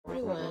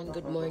everyone,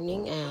 good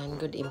morning and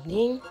good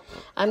evening.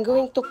 I'm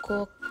going to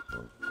cook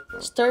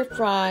stir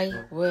fry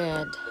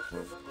with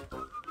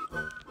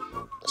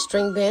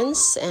string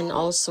beans and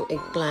also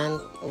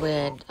eggplant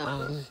with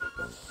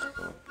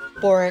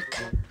pork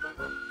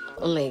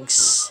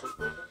legs.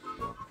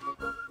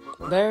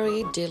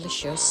 Very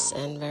delicious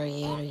and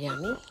very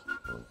yummy.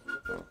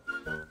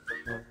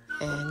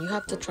 And you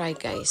have to try,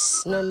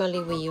 guys.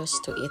 Normally we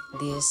used to eat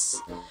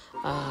this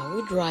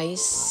with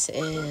rice,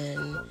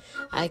 and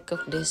I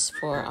cook this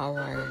for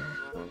our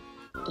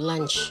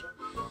lunch.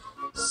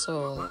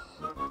 So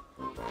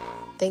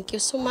thank you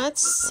so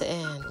much,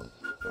 and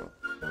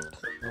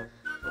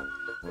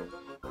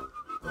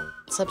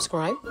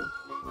subscribe,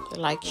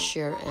 like,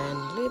 share, and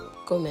leave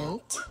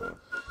comment.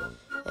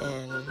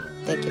 And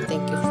thank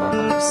you for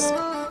always.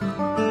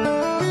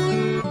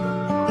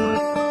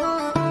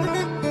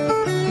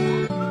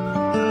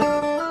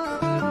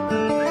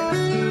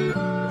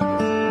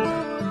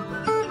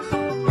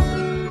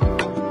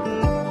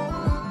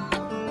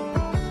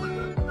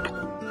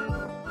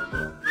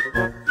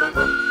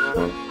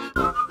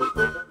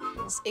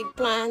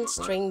 Eggplant,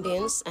 string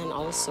beans, and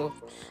also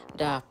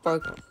the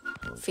pork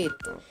feet,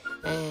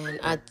 and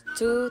add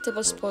 2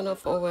 tablespoons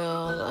of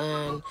oil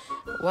and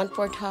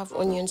 1/4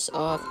 onions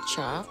of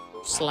chopped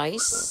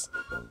slice,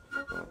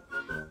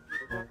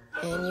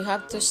 and you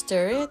have to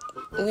stir it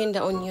when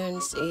the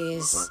onions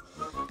is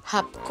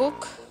half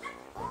cooked.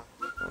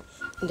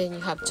 Then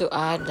you have to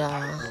add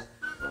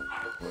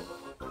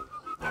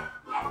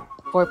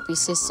 4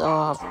 pieces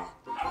of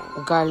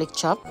garlic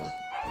chop.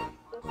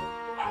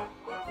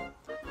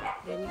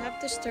 Then you have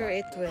to stir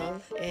it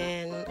well,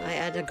 and I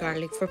add a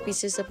garlic, 4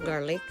 pieces of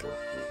garlic.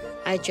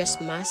 I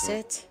just mash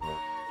it.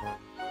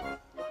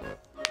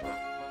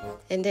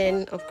 And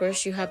then of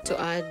course you have to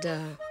add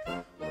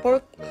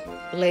pork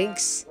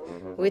legs,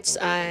 which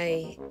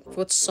I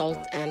put salt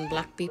and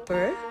black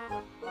pepper.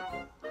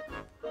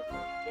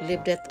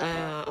 Leave that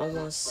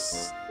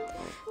almost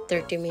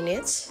 30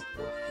 minutes.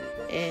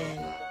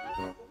 And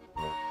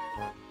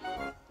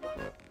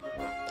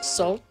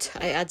salt,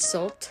 I add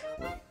salt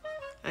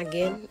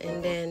again,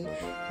 and then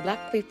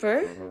black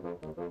pepper,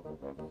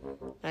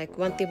 like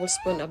 1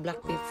 tablespoon of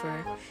black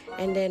pepper,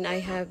 and then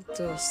I have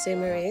to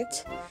simmer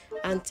it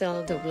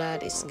until the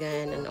blood is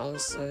gone and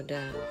also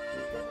the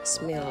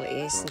smell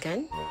is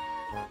gone.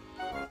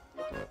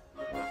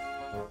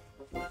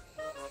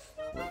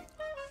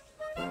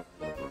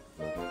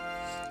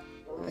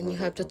 And you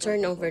have to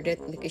turn over that,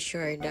 making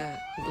sure the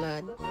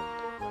blood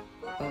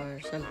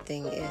or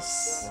something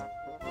is.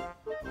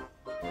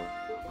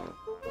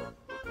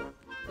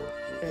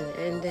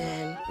 And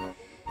then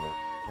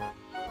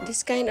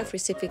this kind of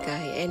recipe,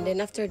 guys. And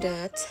then after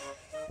that,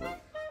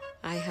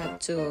 I have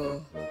to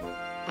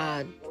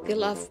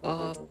fill off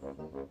of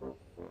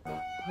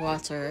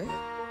water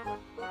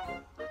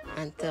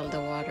until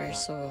the water.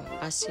 So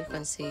as you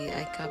can see,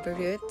 I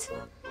covered it,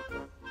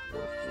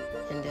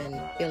 and then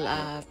fill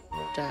up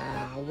the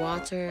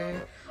water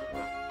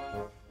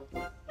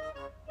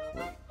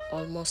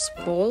almost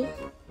full,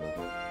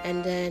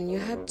 and then you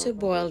have to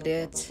boil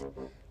it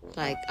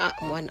like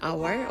 1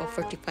 hour or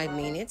 45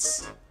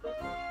 minutes.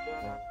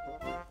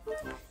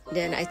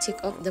 Then I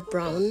take off the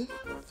brown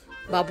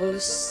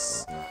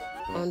bubbles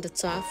on the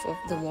top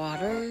of the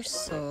water,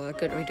 so I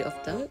got rid of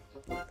that.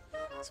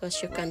 So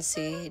as you can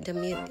see, the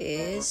meat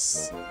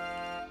is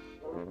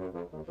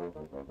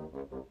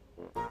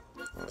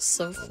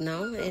soft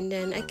now, and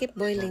then I keep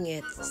boiling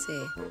it.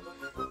 See,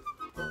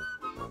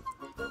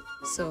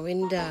 so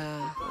when the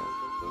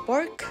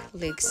pork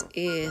legs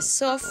is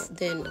soft,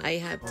 then I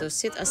have to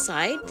set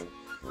aside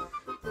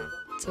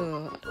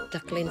to the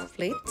clean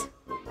plate.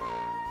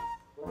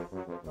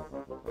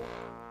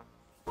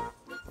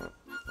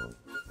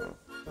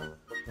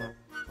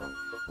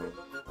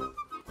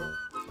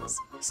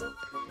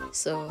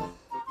 So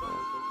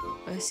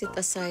I set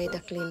aside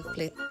the clean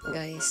plate,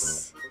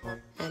 guys,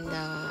 and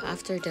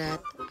after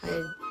that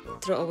I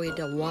throw away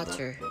the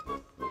water.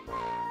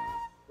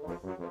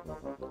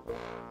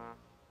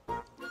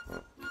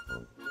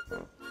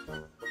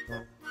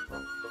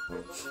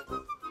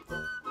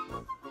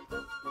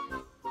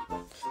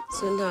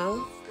 So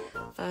now,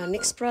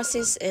 next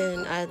process,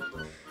 and add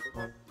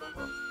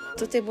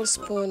 2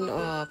 tablespoons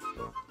of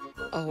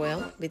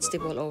oil,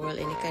 vegetable oil,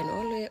 any kind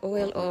of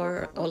oil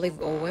or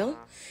olive oil.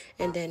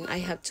 And then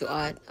I have to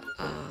add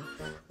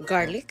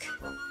garlic,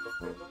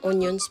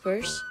 onions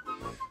first.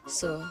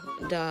 So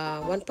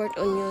the 1/4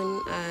 onion,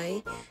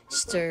 I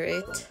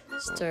stir,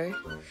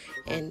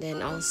 and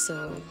then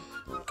also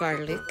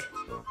garlic.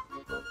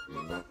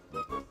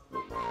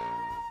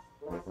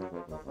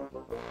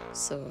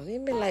 So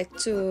maybe like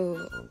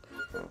 2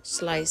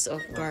 slices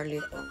of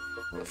garlic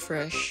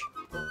fresh.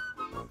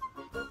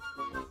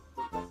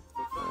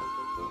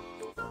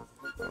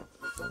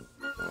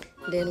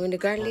 Then when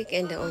the garlic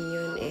and the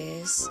onion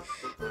is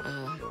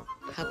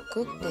half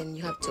cooked, then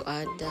you have to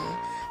add the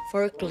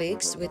pork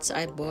legs, which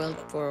I boiled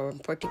for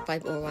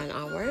 45 or 1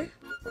 hour.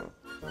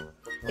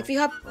 If you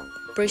have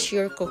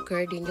pressure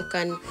cooker, then you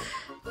can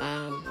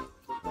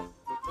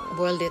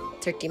boiled it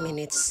 30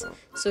 minutes.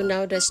 So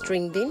now the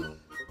string bean,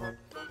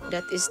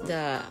 that is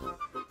the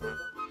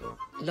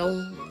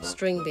long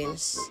string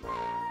beans.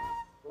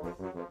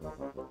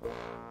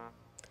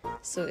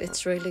 So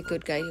it's really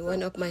good, guys. One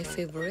of my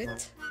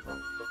favorite.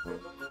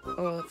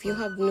 Or if you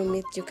have no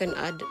meat, you can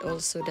add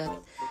also that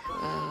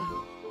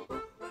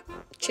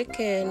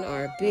chicken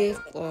or beef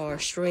or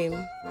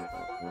shrimp.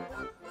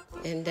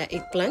 And the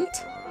eggplant.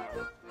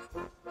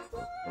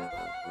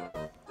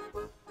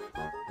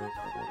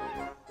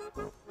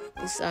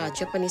 This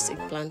Japanese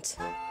eggplant.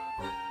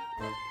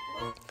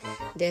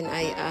 Then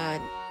I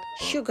add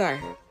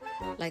sugar,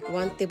 like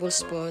 1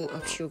 tablespoon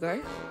of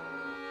sugar.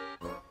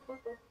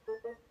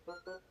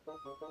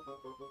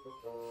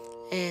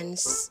 And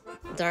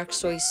dark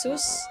soy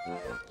sauce,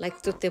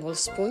 like 2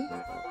 tablespoons.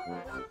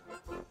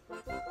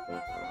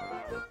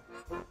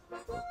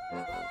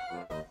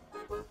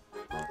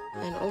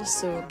 And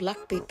also black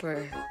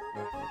pepper,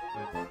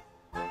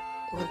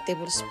 1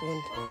 tablespoon.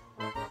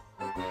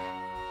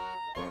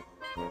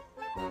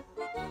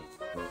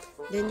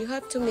 Then you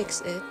have to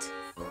mix it.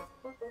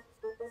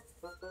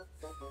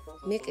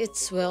 Make it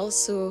well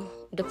so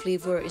the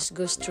flavor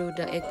goes through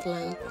the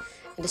eggplant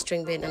and the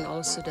string bean and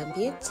also the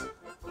meat.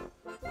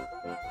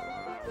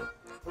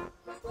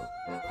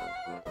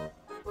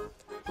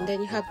 And then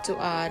you have to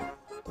add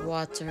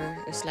water.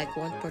 It's like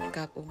 1/4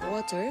 cup of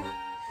water.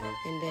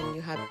 And then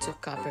you have to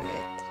cover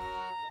it.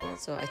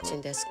 So I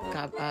think that's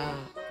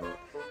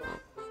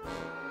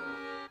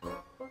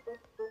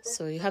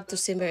so you have to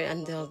simmer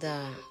until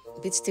the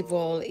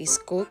vegetable is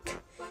cooked,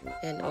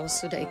 and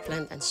also the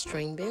eggplant and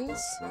string beans.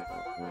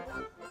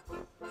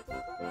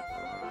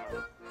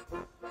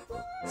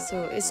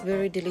 So it's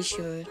very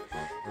delicious.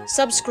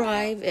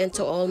 Subscribe, and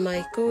to all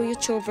my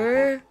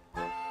co-YouTuber,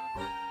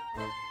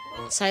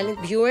 silent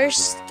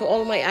viewers, to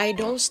all my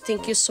idols,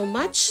 thank you so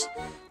much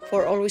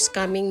for always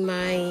coming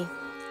my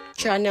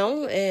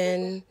channel,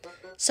 and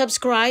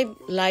subscribe,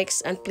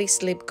 likes, and please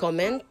leave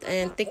comment.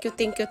 And thank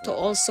you to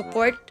all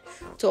support,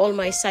 to all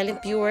my silent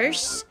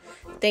viewers.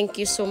 Thank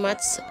you so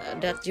much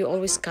that you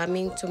always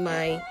coming to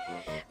my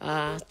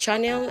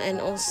channel.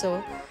 And also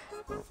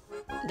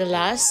the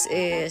last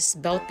is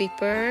bell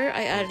pepper.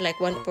 I add like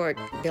 1/4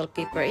 bell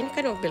pepper, any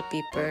kind of bell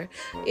pepper.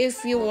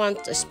 If you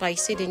want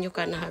spicy, then you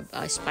can have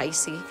a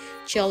spicy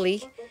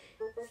chili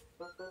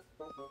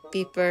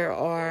pepper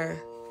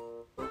or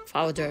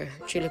powder,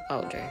 chili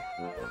powder.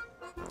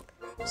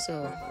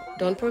 So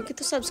don't forget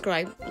to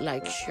subscribe,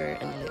 like, share,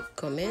 and leave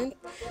comment.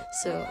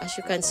 So as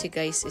you can see,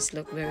 guys, it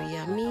look very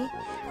yummy.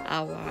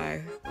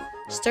 Our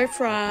stir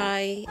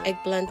fry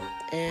eggplant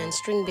and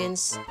string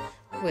beans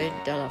with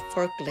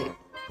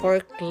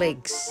pork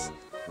legs.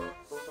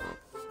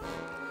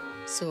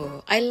 So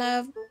I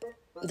love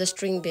the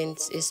string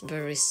beans, is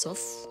very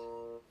soft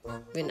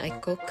when I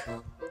cook.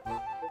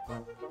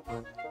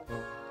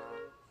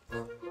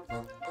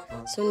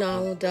 So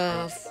now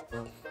the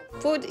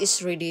food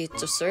is ready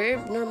to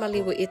serve.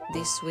 Normally we eat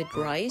this with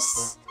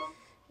rice,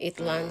 eat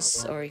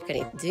lunch, or you can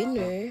eat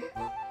dinner.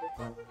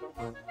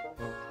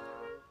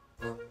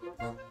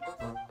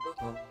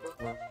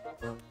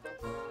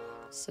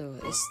 So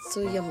it's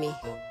so yummy.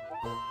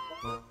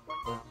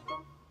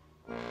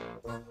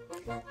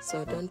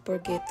 So don't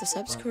forget to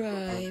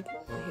subscribe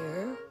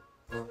here.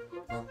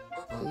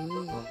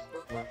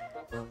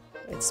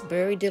 It's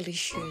very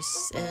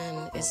delicious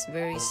and it's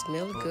very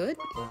smell good.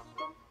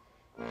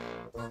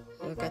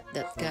 Look at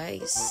that,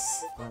 guys.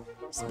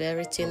 It's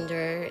very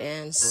tender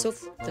and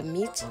soft, the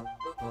meat.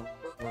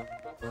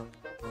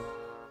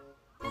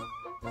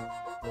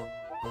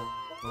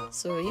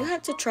 So you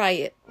have to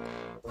try it.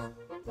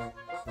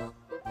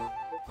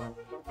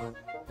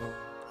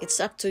 It's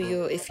up to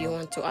you if you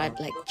want to add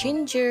like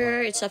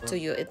ginger. It's up to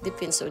you. It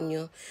depends on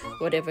you,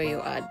 whatever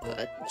you add.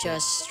 But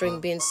just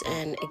string beans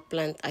and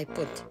eggplant I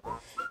put.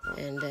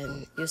 And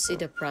then you see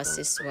the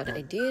process what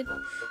I did.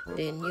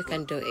 Then you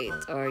can do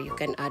it, or you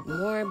can add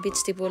more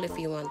vegetable if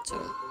you want to.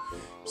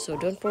 So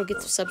don't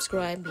forget to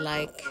subscribe,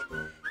 like,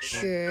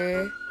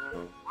 share,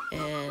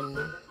 and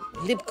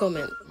leave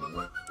comment.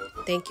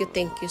 Thank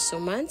you so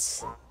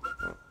much.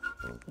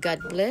 God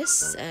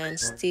bless and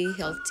stay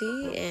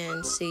healthy,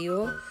 and see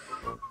you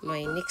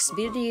my next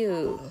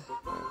video.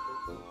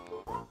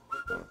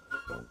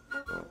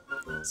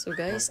 So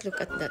guys, look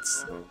at that.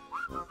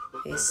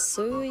 It's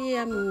so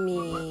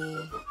yummy.